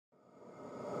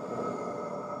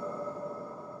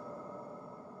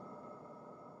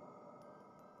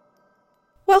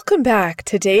Welcome back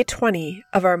to day 20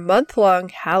 of our month-long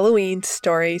Halloween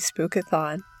story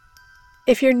spookathon.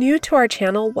 If you're new to our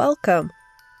channel, welcome.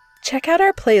 Check out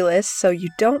our playlist so you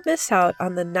don't miss out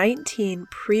on the 19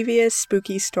 previous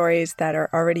spooky stories that are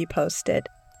already posted.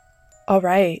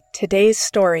 Alright, today's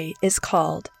story is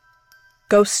called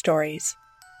Ghost Stories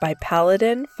by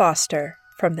Paladin Foster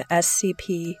from the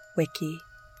SCP Wiki.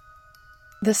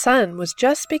 The sun was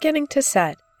just beginning to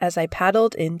set as I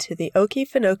paddled into the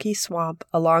Okefenokee Swamp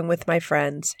along with my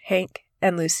friends, Hank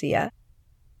and Lucia.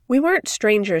 We weren't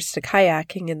strangers to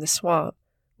kayaking in the swamp.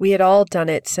 We had all done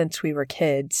it since we were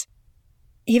kids.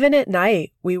 Even at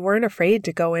night, we weren't afraid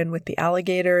to go in with the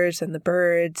alligators and the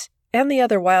birds and the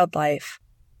other wildlife.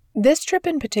 This trip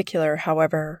in particular,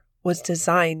 however, was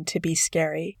designed to be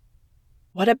scary.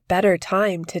 What a better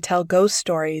time to tell ghost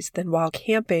stories than while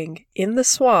camping in the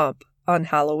swamp on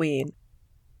Halloween.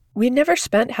 We'd never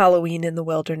spent Halloween in the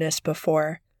wilderness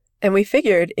before, and we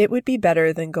figured it would be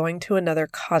better than going to another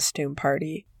costume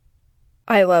party.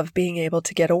 I love being able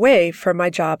to get away from my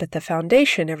job at the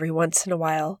Foundation every once in a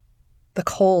while. The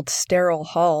cold, sterile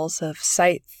halls of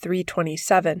Site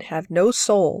 327 have no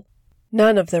soul,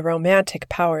 none of the romantic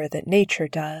power that nature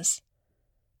does.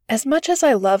 As much as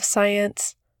I love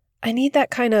science, I need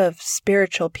that kind of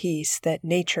spiritual peace that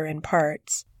nature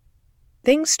imparts.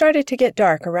 Things started to get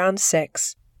dark around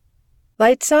 6.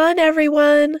 "Lights on,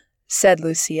 everyone," said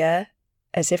Lucia,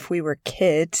 as if we were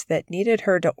kids that needed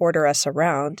her to order us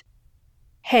around.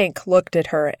 Hank looked at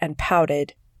her and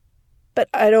pouted. "But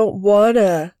I don't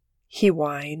wanna," he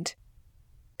whined.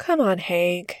 "Come on,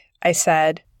 Hank," I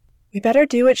said. "We better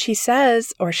do what she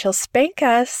says, or she'll spank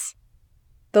us."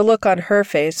 The look on her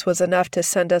face was enough to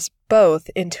send us both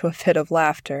into a fit of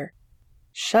laughter.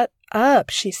 "Shut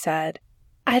up," she said.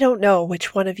 "I don't know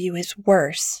which one of you is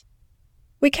worse."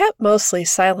 We kept mostly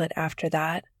silent after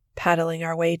that, paddling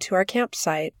our way to our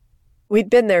campsite. We'd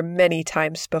been there many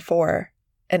times before,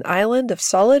 an island of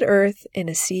solid earth in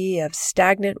a sea of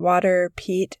stagnant water,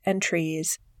 peat, and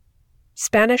trees.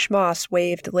 Spanish moss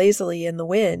waved lazily in the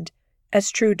wind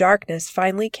as true darkness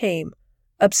finally came,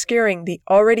 obscuring the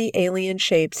already alien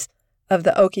shapes of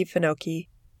the Okefenokee.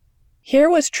 Here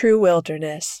was true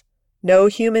wilderness. No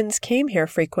humans came here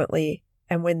frequently,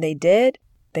 and when they did,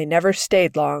 they never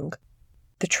stayed long.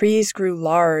 The trees grew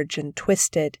large and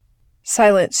twisted,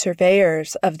 silent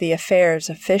surveyors of the affairs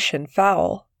of fish and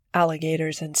fowl,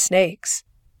 alligators and snakes.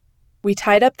 We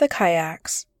tied up the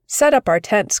kayaks, set up our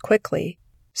tents quickly,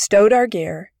 stowed our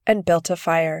gear, and built a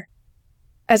fire.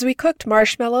 As we cooked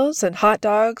marshmallows and hot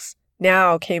dogs,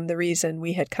 now came the reason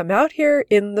we had come out here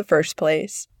in the first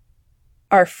place.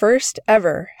 Our first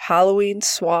ever Halloween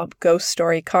Swamp Ghost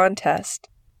Story contest.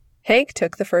 Hank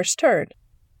took the first turn.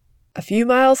 A few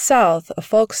miles south of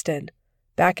Folkston,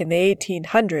 back in the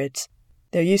 1800s,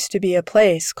 there used to be a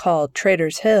place called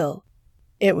Trader's Hill.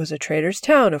 It was a trader's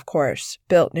town, of course,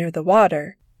 built near the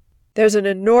water. There's an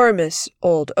enormous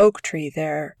old oak tree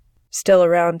there, still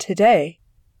around today.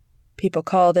 People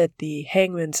called it the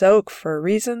Hangman's Oak for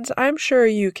reasons I'm sure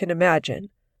you can imagine.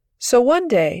 So one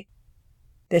day,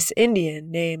 this Indian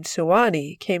named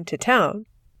Suwannee came to town.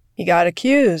 He got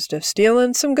accused of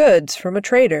stealing some goods from a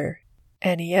trader,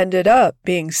 and he ended up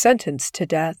being sentenced to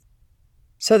death.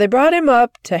 So they brought him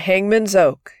up to Hangman's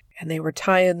Oak, and they were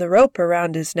tying the rope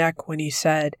around his neck when he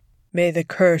said, "May the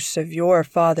curse of your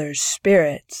father's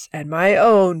spirits and my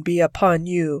own be upon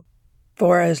you,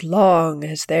 for as long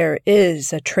as there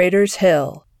is a Trader's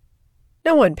Hill."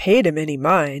 No one paid him any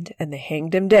mind, and they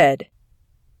hanged him dead.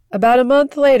 About a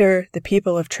month later, the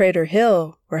people of Trader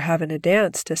Hill were having a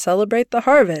dance to celebrate the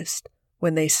harvest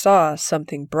when they saw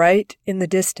something bright in the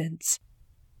distance.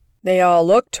 They all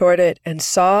looked toward it and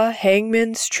saw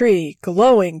Hangman's tree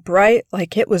glowing bright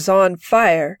like it was on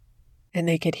fire, and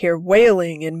they could hear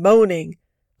wailing and moaning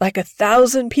like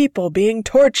 1,000 people being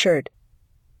tortured.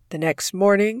 The next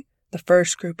morning, the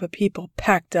first group of people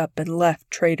packed up and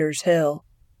left Trader's Hill.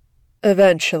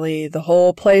 Eventually, the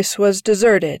whole place was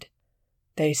deserted.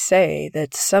 They say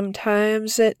that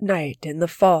sometimes at night in the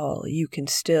fall you can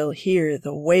still hear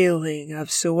the wailing of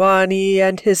Suwannee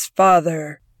and his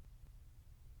father.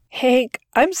 "Hank,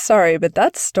 I'm sorry, but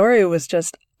that story was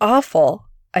just awful,"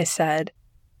 I said.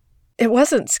 "It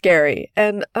wasn't scary,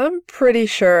 and I'm pretty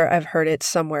sure I've heard it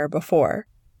somewhere before."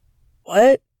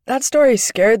 "What? That story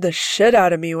scared the shit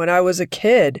out of me when I was a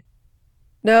kid."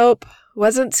 "Nope,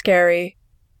 wasn't scary."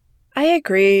 "I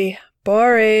agree.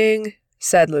 Boring,"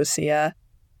 said Lucia.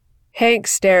 Hank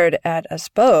stared at us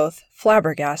both,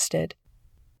 flabbergasted.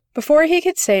 Before he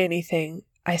could say anything,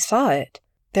 I saw it.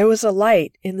 There was a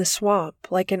light in the swamp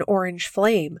like an orange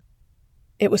flame.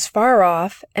 It was far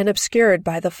off and obscured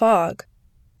by the fog.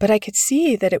 but I could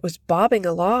see that it was bobbing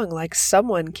along like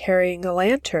someone carrying a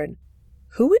lantern.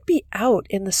 Who would be out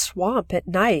in the swamp at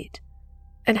night?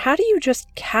 And how do you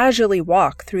just casually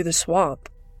walk through the swamp?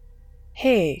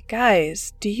 "Hey,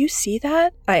 guys, do you see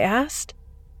that?" I asked.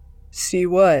 "See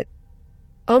what?"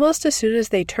 Almost as soon as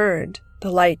they turned,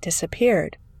 the light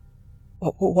disappeared.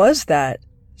 "What was that?"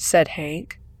 said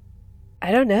Hank.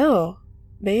 "I don't know.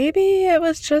 Maybe it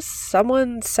was just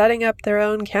someone setting up their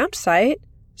own campsite,"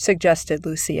 suggested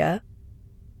Lucia.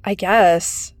 "I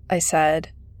guess," I said.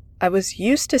 I was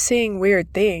used to seeing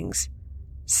weird things.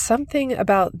 Something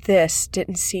about this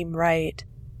didn't seem right.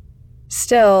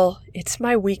 Still, it's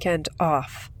my weekend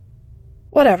off.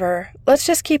 "Whatever, let's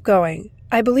just keep going.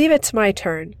 I believe it's my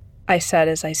turn," I said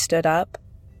as I stood up.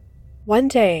 One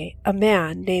day, a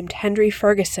man named Henry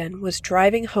Ferguson was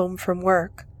driving home from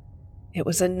work. It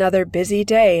was another busy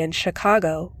day in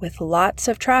Chicago with lots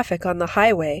of traffic on the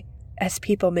highway as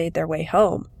people made their way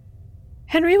home.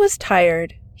 Henry was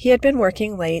tired. He had been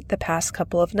working late the past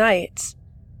couple of nights.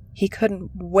 He couldn't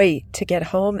wait to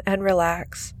get home and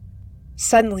relax.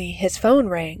 Suddenly, his phone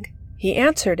rang. He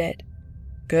answered it.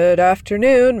 "Good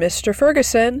afternoon, Mr.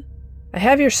 Ferguson. I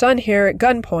have your son here at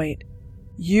gunpoint.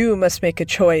 You must make a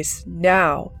choice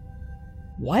now."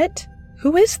 "What?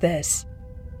 Who is this?"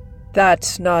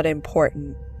 "That's not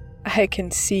important. I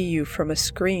can see you from a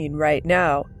screen right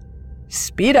now.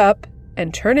 Speed up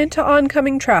and turn into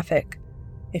oncoming traffic.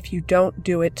 If you don't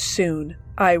do it soon,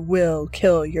 I will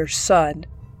kill your son."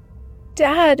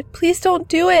 "Dad, please don't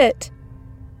do it."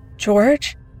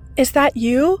 "George, is that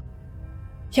you?"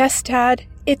 "Yes, Dad,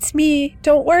 it's me.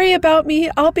 Don't worry about me.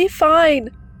 I'll be fine."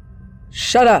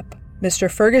 "Shut up, Mr.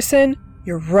 Ferguson.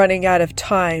 You're running out of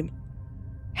time."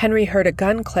 Henry heard a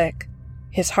gun click.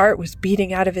 His heart was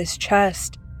beating out of his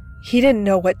chest. He didn't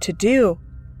know what to do.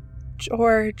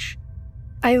 "George,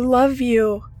 I love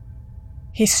you."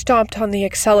 He stomped on the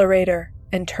accelerator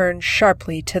and turned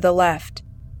sharply to the left.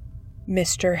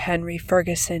 Mr. Henry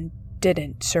Ferguson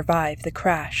didn't survive the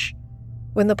crash.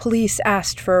 When the police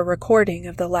asked for a recording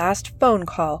of the last phone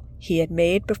call he had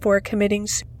made before committing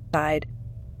suicide,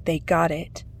 they got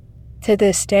it. To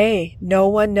this day, no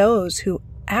one knows who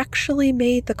actually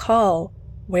made the call,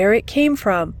 where it came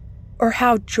from, or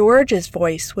how George's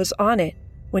voice was on it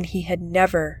when he had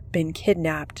never been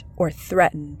kidnapped or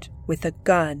threatened with a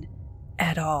gun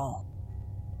at all.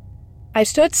 I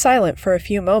stood silent for a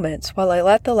few moments while I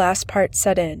let the last part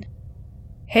set in.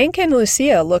 Hank and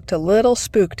Lucia looked a little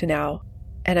spooked now,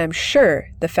 and I'm sure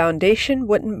the Foundation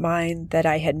wouldn't mind that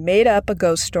I had made up a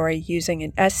ghost story using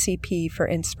an SCP for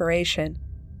inspiration,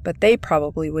 but they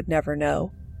probably would never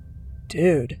know.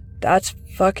 "Dude, that's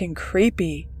fucking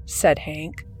creepy," said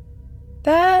Hank.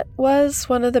 "That was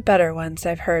one of the better ones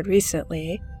I've heard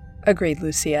recently," agreed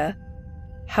Lucia.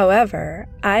 "However,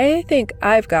 I think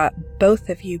I've got both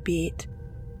of you beat.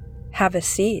 Have a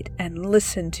seat and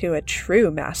listen to a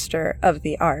true master of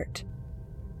the art."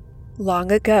 Long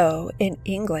ago in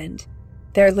England,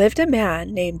 there lived a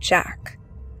man named Jack.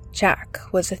 Jack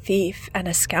was a thief and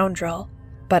a scoundrel,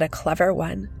 but a clever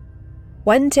one.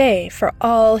 One day, for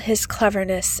all his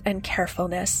cleverness and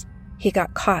carefulness, he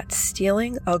got caught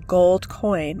stealing a gold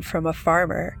coin from a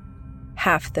farmer.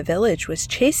 Half the village was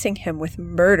chasing him with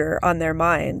murder on their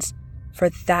minds, for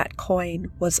that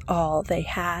coin was all they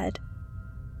had.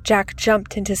 Jack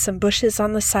jumped into some bushes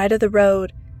on the side of the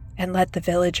road and let the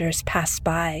villagers pass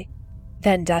by,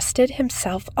 then dusted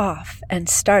himself off and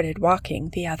started walking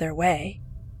the other way.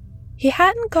 He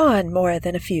hadn't gone more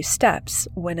than a few steps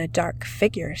when a dark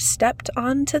figure stepped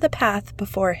onto the path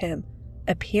before him,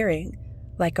 appearing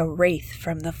like a wraith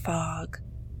from the fog.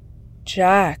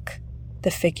 "Jack," the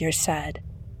figure said,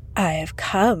 "I have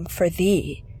come for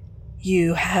thee.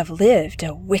 You have lived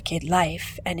a wicked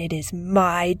life, and it is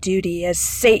my duty as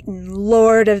Satan,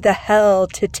 Lord of the Hell,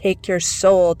 to take your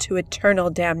soul to eternal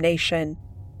damnation.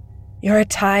 Your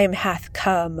time hath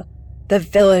come. The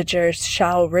villagers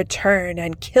shall return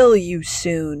and kill you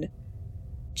soon."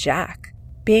 Jack,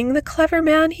 being the clever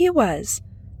man he was,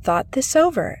 thought this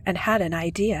over and had an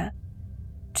idea.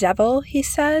 "Devil," he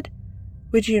said,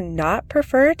 "would you not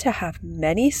prefer to have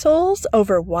many souls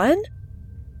over one?"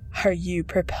 "Are you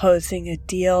proposing a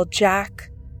deal,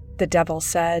 Jack?" the devil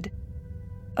said.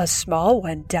 "A small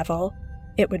one, devil.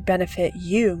 It would benefit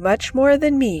you much more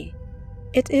than me.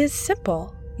 It is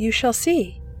simple, you shall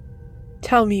see.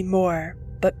 Tell me more,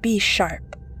 but be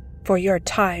sharp, for your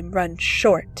time runs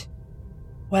short."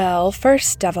 "Well,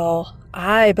 first, devil,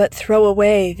 I but throw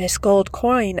away this gold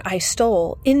coin I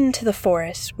stole into the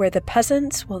forest where the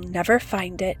peasants will never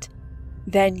find it.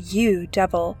 Then you,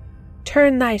 devil,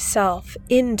 turn thyself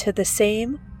into the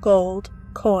same gold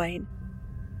coin.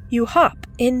 you hop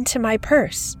into my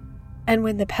purse, and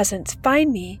when the peasants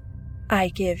find me, I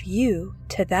give you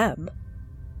to them.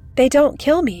 They don't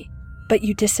kill me, but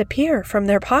you disappear from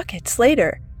their pockets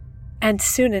later, and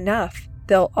soon enough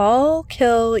they'll all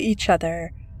kill each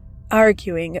other,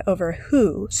 arguing over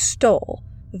who stole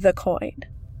the coin."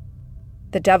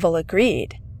 The devil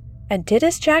agreed, and did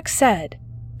as Jack said,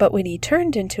 but when he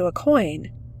turned into a coin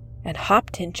and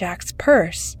hopped in Jack's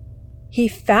purse, he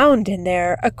found in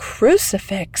there a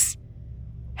crucifix.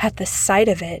 At the sight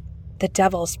of it, the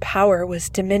devil's power was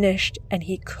diminished, and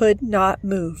he could not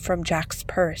move from Jack's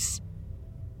purse.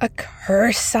 "A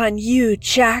curse on you,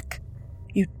 Jack,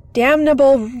 you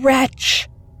damnable wretch!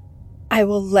 I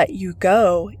will let you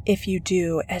go if you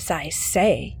do as I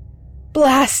say.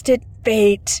 Blasted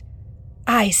fate!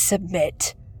 I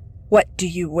submit. What do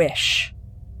you wish?"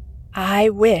 "I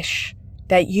wish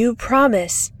that you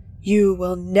promise you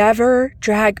will never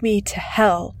drag me to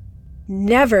hell,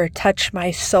 never touch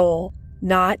my soul,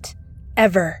 not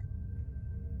ever."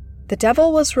 The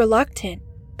devil was reluctant,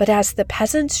 but as the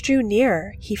peasants drew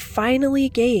near, he finally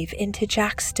gave in to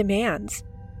Jack's demands.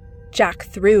 Jack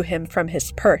threw him from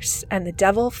his purse, and the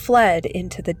devil fled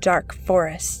into the dark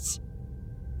forests.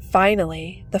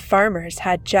 Finally, the farmers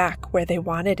had Jack where they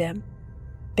wanted him.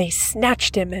 They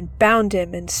snatched him and bound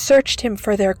him and searched him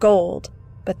for their gold,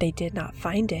 but they did not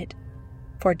find it,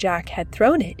 for Jack had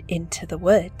thrown it into the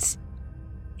woods.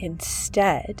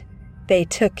 Instead, they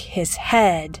took his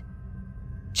head.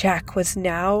 Jack was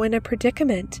now in a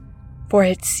predicament, for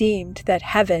it seemed that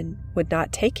heaven would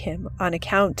not take him on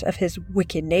account of his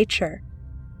wicked nature.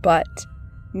 But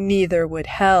neither would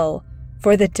hell,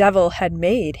 for the devil had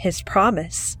made his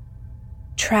promise.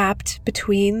 Trapped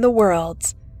between the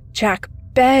worlds, Jack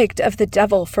begged of the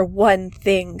devil for one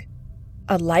thing: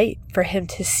 a light for him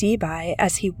to see by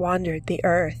as he wandered the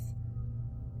earth.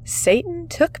 Satan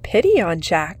took pity on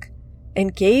Jack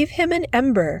and gave him an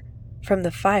ember from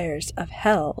the fires of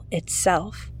hell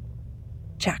itself.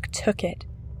 Jack took it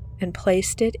and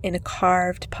placed it in a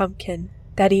carved pumpkin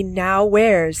that he now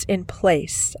wears in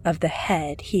place of the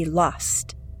head he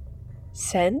lost.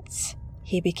 Since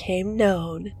he became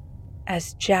known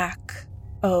as Jack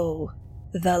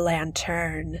the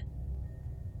Lantern.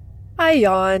 I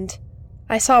yawned.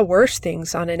 I saw worse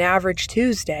things on an average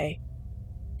Tuesday.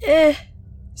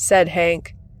 Said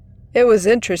Hank. It was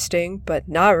interesting, but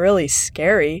not really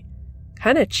scary.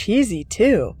 Kinda cheesy,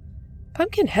 too.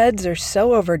 Pumpkin heads are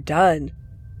so overdone.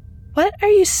 What are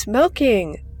you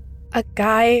smoking? A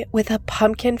guy with a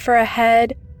pumpkin for a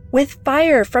head, with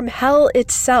fire from hell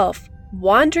itself,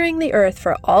 wandering the earth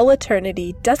for all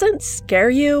eternity doesn't scare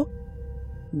you?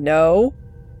 No.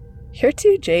 You're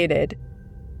too jaded.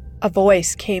 A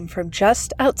voice came from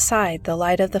just outside the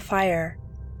light of the fire.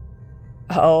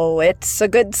 Oh, it's a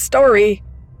good story.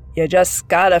 You just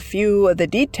got a few of the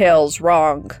details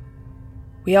wrong.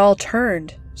 We all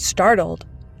turned, startled,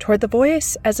 toward the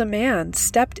voice as a man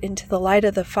stepped into the light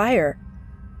of the fire.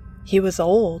 He was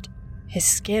old, his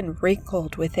skin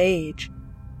wrinkled with age.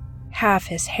 Half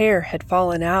his hair had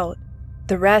fallen out.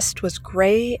 The rest was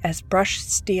gray as brushed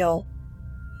steel.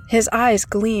 His eyes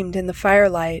gleamed in the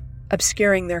firelight,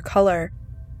 obscuring their color.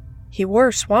 He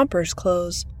wore swampers'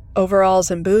 clothes, overalls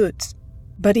and boots,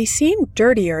 but he seemed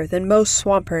dirtier than most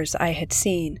swampers I had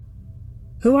seen.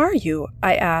 "Who are you?"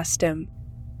 I asked him.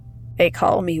 "They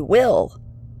call me Will."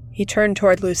 He turned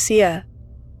toward Lucia.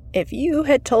 "If you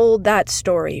had told that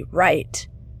story right,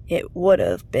 it would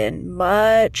have been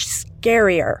much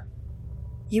scarier."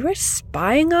 "You were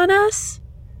spying on us?"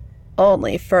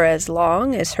 "Only for as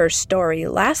long as her story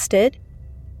lasted.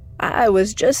 I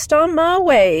was just on my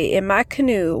way in my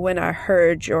canoe when I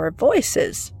heard your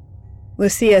voices."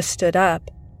 Lucia stood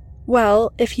up.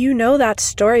 "Well, if you know that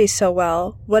story so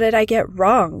well, what did I get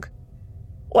wrong?"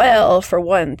 "Well, for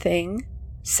one thing,"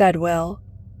 said Will,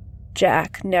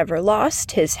 "Jack never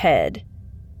lost his head.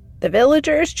 The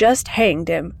villagers just hanged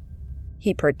him.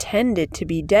 He pretended to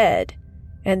be dead,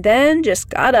 and then just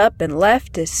got up and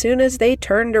left as soon as they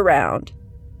turned around.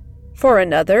 For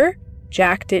another,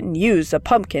 Jack didn't use a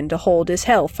pumpkin to hold his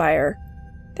hellfire.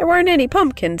 There weren't any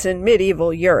pumpkins in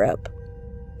medieval Europe.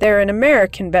 They're an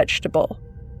American vegetable.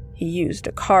 He used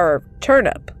a carved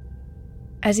turnip."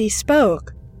 As he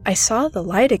spoke, I saw the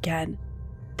light again.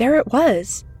 There it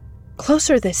was,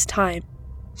 closer this time,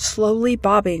 slowly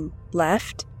bobbing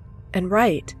left and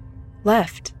right,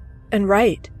 left and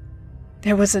right.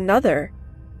 There was another,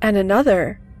 and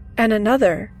another, and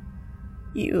another.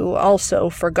 You also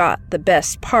forgot the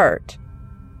best part.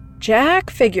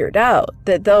 Jack figured out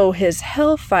that though his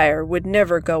hellfire would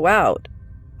never go out,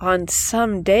 on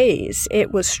some days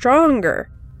it was stronger.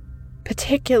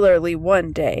 Particularly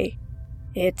one day,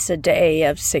 It's a day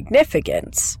of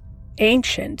significance,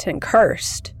 ancient and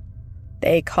cursed.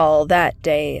 They call that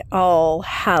day All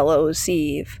Hallows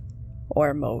Eve,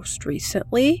 or most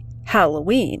recently,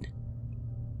 Halloween.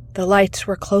 The lights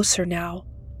were closer now,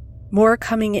 more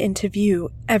coming into view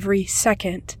every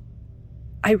second.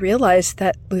 I realized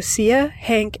that Lucia,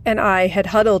 Hank, and I had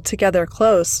huddled together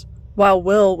close, while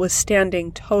Will was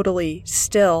standing totally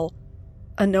still,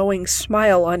 a knowing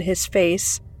smile on his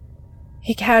face.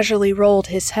 He casually rolled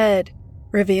his head,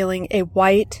 revealing a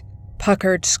white,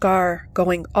 puckered scar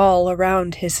going all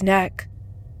around his neck.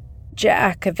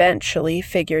 Jack eventually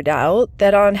figured out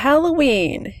that on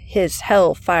Halloween, his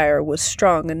hellfire was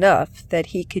strong enough that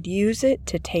he could use it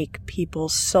to take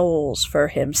people's souls for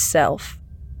himself.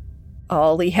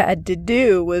 All he had to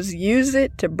do was use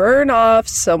it to burn off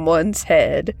someone's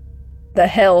head. The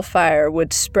hellfire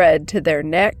would spread to their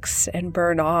necks and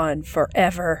burn on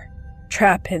forever,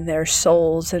 trapping their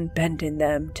souls and bending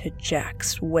them to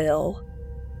Jack's will.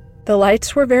 The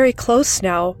lights were very close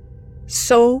now,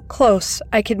 so close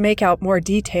I could make out more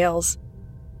details.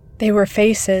 They were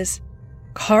faces,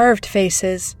 carved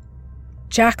faces,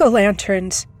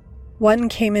 jack-o'-lanterns. One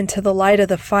came into the light of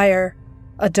the fire,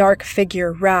 a dark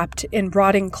figure wrapped in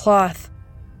rotting cloth.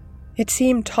 It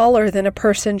seemed taller than a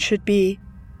person should be.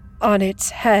 On its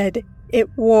head,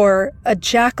 it wore a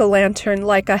jack-o'-lantern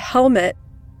like a helmet.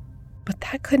 But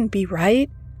that couldn't be right.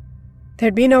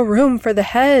 There'd be no room for the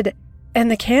head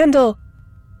and the candle.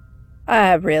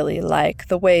 I really like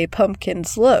the way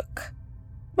pumpkins look.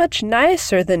 Much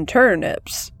nicer than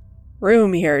turnips.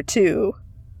 Roomier, too.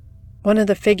 One of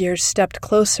the figures stepped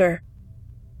closer.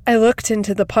 I looked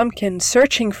into the pumpkin,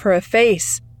 searching for a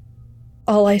face.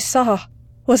 All I saw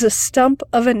was a stump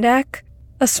of a neck,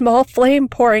 a small flame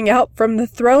pouring out from the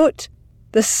throat.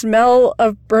 The smell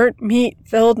of burnt meat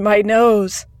filled my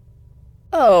nose.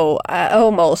 Oh, I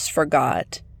almost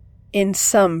forgot. In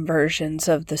some versions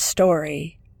of the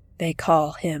story, they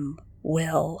call him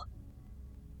Will.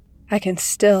 I can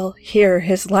still hear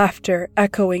his laughter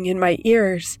echoing in my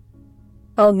ears.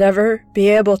 I'll never be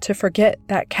able to forget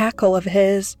that cackle of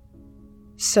his.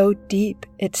 So deep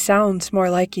it sounds more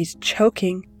like he's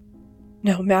choking.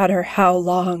 No matter how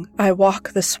long I walk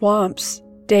the swamps,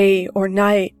 day or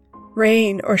night,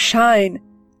 rain or shine,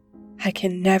 I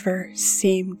can never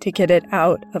seem to get it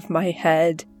out of my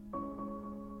head.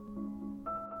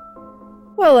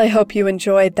 Well, I hope you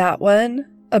enjoyed that one.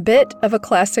 A bit of a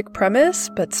classic premise,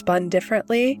 but spun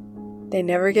differently. They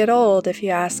never get old, if you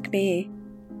ask me.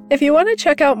 If you want to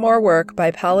check out more work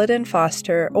by Paladin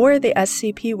Foster or the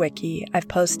SCP Wiki, I've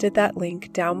posted that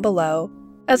link down below,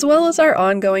 as well as our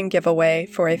ongoing giveaway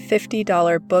for a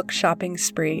 $50 book shopping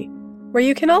spree, where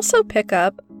you can also pick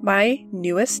up my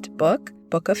newest book,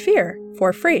 Book of Fear,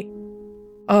 for free.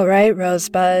 All right,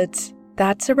 Rosebuds,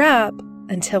 that's a wrap.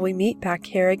 Until we meet back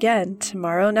here again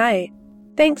tomorrow night,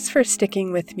 thanks for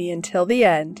sticking with me until the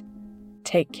end.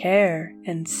 Take care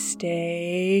and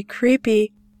stay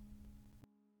creepy.